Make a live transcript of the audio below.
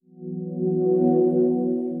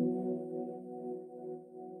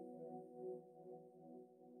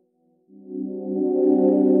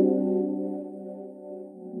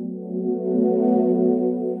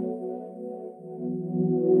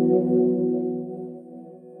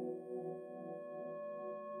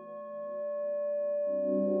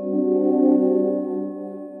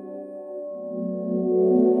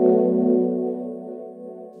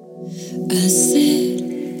I sit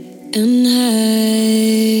and hide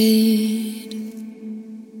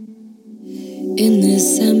in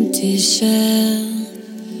this empty shell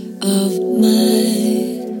of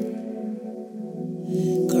mine,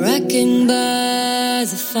 cracking by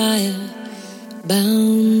the fire,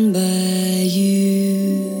 bound by you.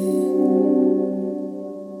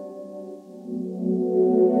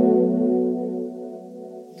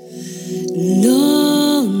 And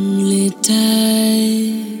only time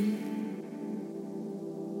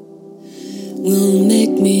will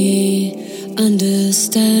make me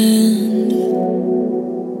understand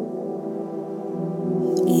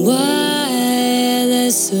why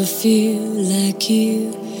there's so few like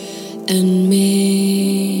you and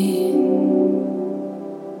me.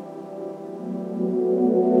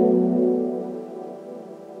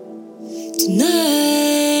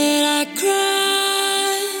 Tonight I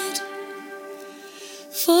cried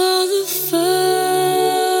for the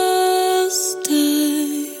first time.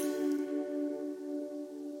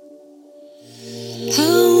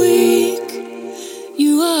 How weak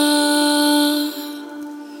you are,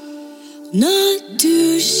 not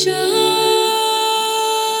too shy.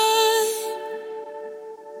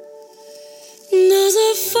 And as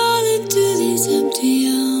I fall into these empty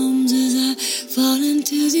arms, as I fall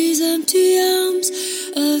into these empty arms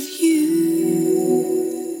of you,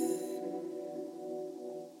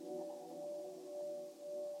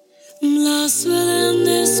 I'm lost within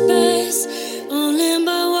this space, only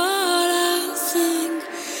by what I think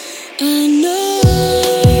I know.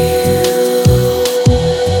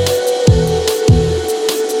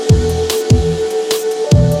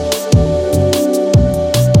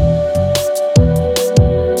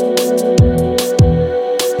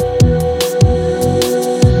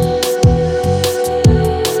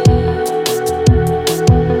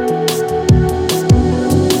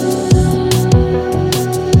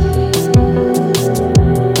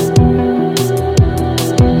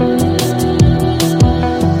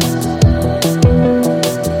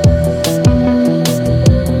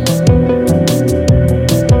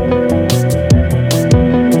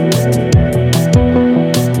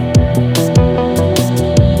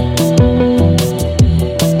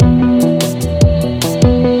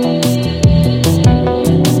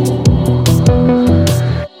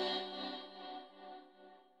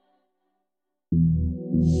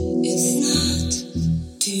 It's not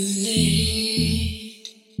too late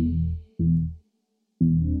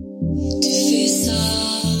to face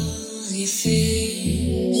all your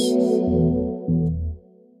fears.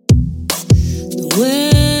 The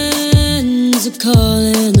winds are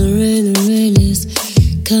calling, the rain is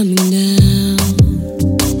coming down.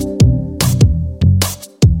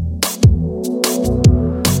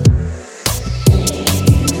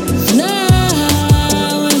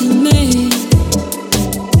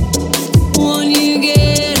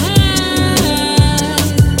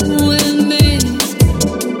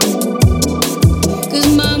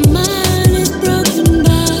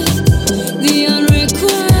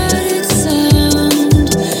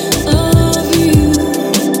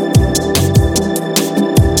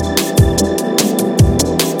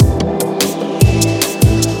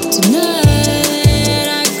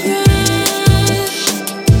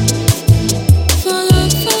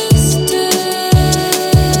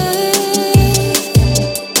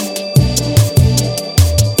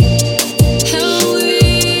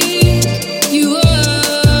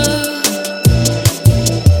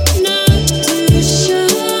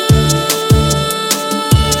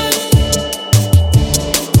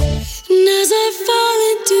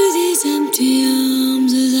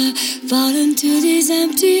 Fall into these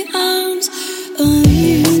empty